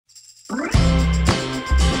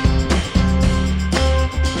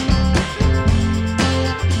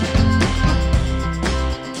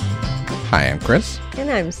Hi, I'm Chris. And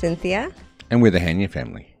I'm Cynthia. And we're the Hanya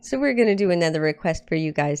family. So we're going to do another request for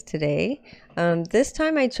you guys today. This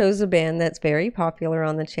time I chose a band that's very popular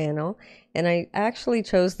on the channel. And I actually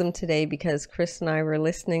chose them today because Chris and I were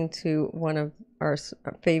listening to one of our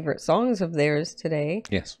favorite songs of theirs today.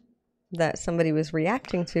 Yes. That somebody was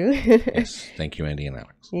reacting to. Yes. Thank you, Andy and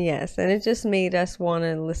Alex. Yes. And it just made us want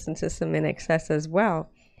to listen to some INXS as well.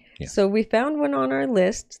 Yeah. So we found one on our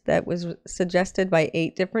list that was suggested by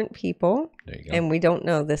 8 different people. There you go. And we don't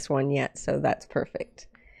know this one yet, so that's perfect.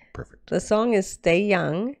 Perfect. The song is Stay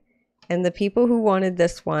Young, and the people who wanted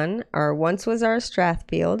this one are Once Was Our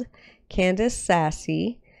Strathfield, Candace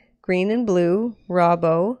Sassy, Green and Blue,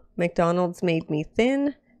 Robbo, McDonald's Made Me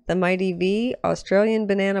Thin, The Mighty V, Australian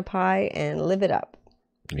Banana Pie, and Live It Up.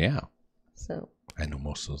 Yeah. So I know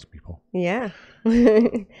most of those people. yeah.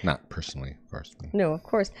 Not personally, of course. No, of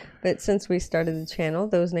course. But since we started the channel,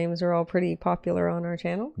 those names are all pretty popular on our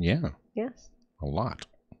channel. Yeah. Yes. A lot.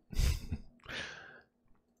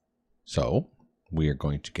 So, we are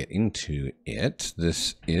going to get into it.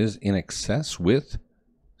 This is INXS with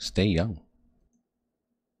Stay Young.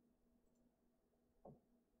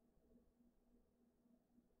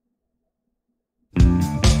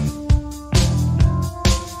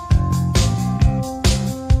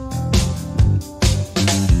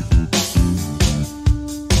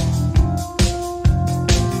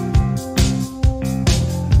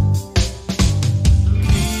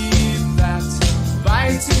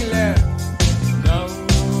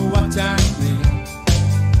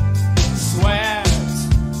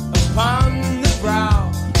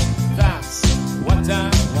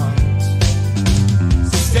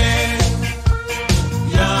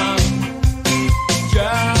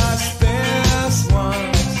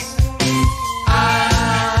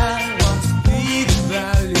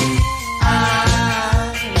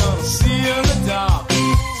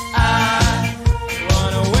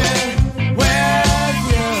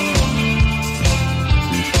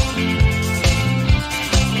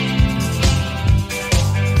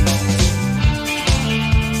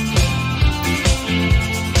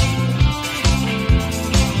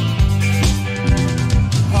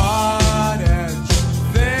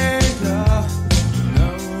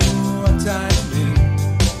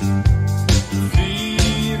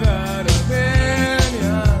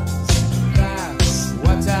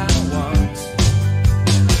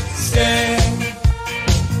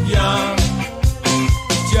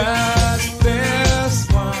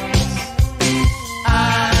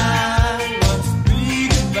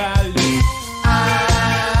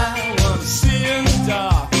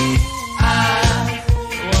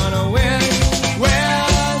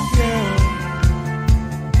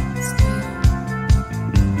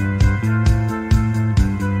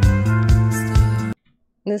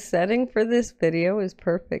 The setting for this video is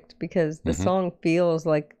perfect because the song feels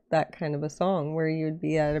like that kind of a song where you'd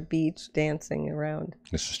be at a beach dancing around.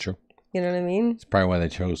 This is true. You know what I mean? It's probably why they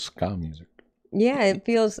chose ska music. Yeah, it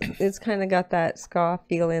feels, it's kind of got that ska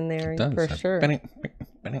feel in there for sure.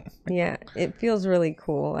 Yeah, it feels really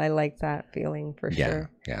cool. I like that feeling for sure.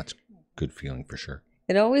 Yeah, it's a good feeling for sure.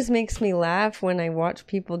 It always makes me laugh when I watch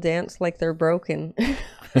people dance like they're broken.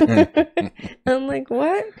 I'm like,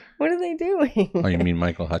 what? What are they doing? Oh, you mean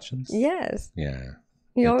Michael Hutchins? Yes. Yeah.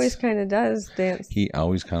 He always kind of does dance. He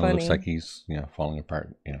always kind of looks like he's, falling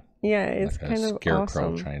apart, Yeah, it's like kind a of scarecrow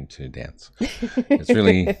awesome. trying to dance. It's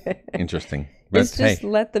really interesting. But it's just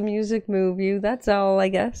let the music move you. That's all, I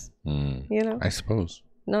guess. I suppose.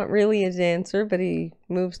 Not really a dancer, but he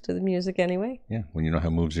moves to the music anyway. Yeah, when you know how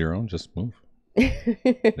to move your own, just move. There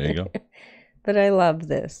you go. But I love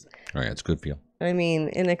this. All right, it's a good feel. I mean,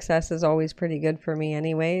 INXS is always pretty good for me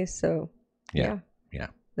anyway, so yeah.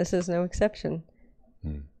 This is no exception.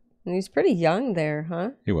 And he's pretty young there,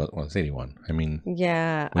 huh? He was 81. I mean...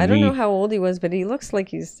 Yeah, I don't know how old he was, but he looks like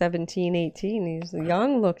he's 17, 18. He's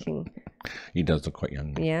young looking. He does look quite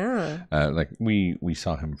young. Yeah. Like, we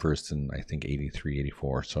saw him first in, I think, 83,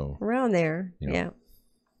 84, so... Around there, yeah.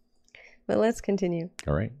 But let's continue.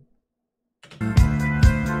 All right.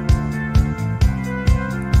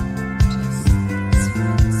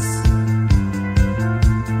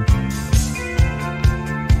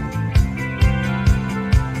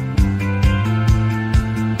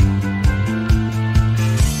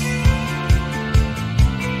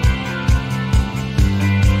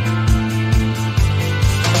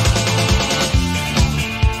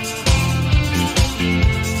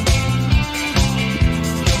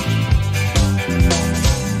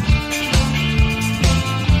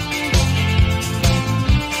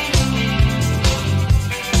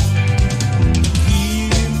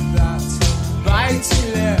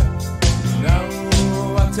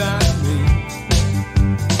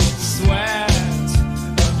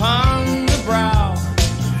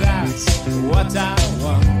 what I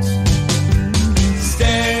want.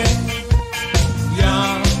 Stay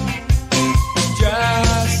young,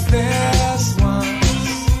 just this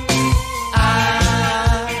once.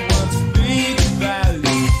 I want to be the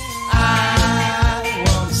valley. I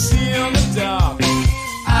want to see on the dark.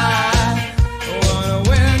 I want to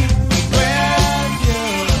win with you.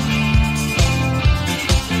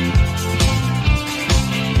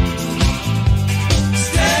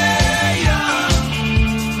 Stay young.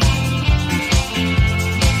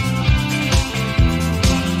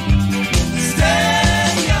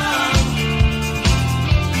 Stay young.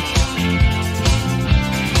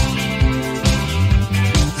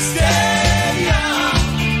 Stay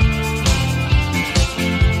young.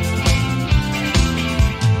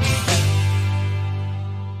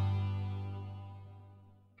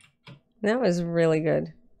 That was really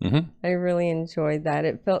good. Mm-hmm. I really enjoyed that.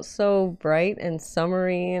 It felt so bright and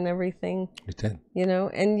summery and everything, It did. you know,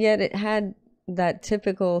 and yet it had that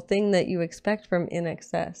typical thing that you expect from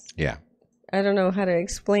INXS. Yeah. I don't know how to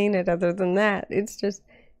explain it other than that. It's just,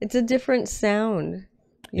 it's a different sound.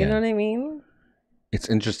 You Yeah. know what I mean? It's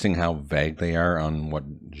interesting how vague they are on what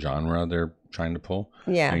genre they're trying to pull.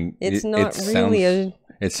 Yeah. I mean, It's it not really sounds,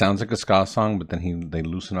 It sounds like a ska song, but then they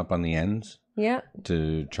loosen up on the ends yeah.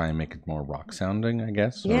 to try and make it more rock sounding, I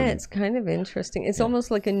guess. Yeah, or- it's kind of interesting. It's Yeah.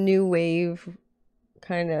 almost like a new wave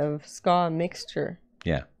kind of ska mixture.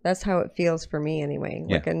 yeah. That's how it feels for me anyway,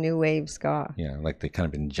 like a new wave ska. Yeah. Like they kind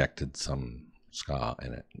of injected some ska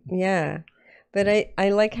in it. Yeah. But I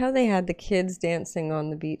like how they had the kids dancing on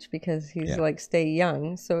the beach because he's Yeah. like, stay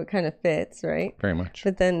young. So it kind of fits, right? Very much.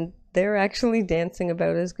 But then they're actually dancing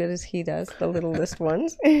about as good as he does, the littlest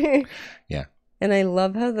ones. Yeah. And I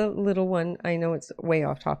love how the little one, I know it's way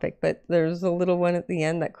off topic, but there's a little one at the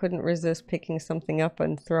end that couldn't resist picking something up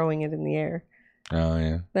and throwing it in the air. Oh,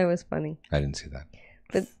 yeah. That was funny. I didn't see that.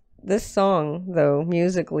 But this song, though,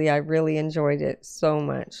 musically, I really enjoyed it so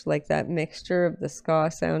much. Like that mixture of the ska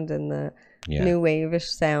sound and the Yeah. new wave-ish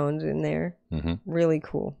sound in there. Mm-hmm. Really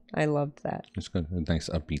cool. I loved that. It's good. A nice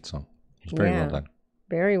upbeat song. It's very well Yeah. done.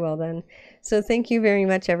 Very well done. So thank you very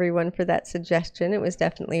much, everyone, for that suggestion. It was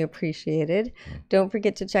definitely appreciated. Don't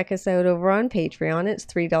forget to check us out over on Patreon. It's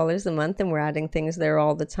 $3 a month, and we're adding things there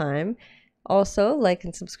all the time. Also, like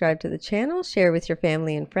and subscribe to the channel, share with your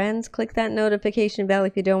family and friends, click that notification bell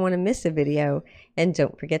if you don't want to miss a video, and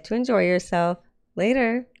don't forget to enjoy yourself.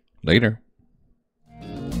 Later. Later.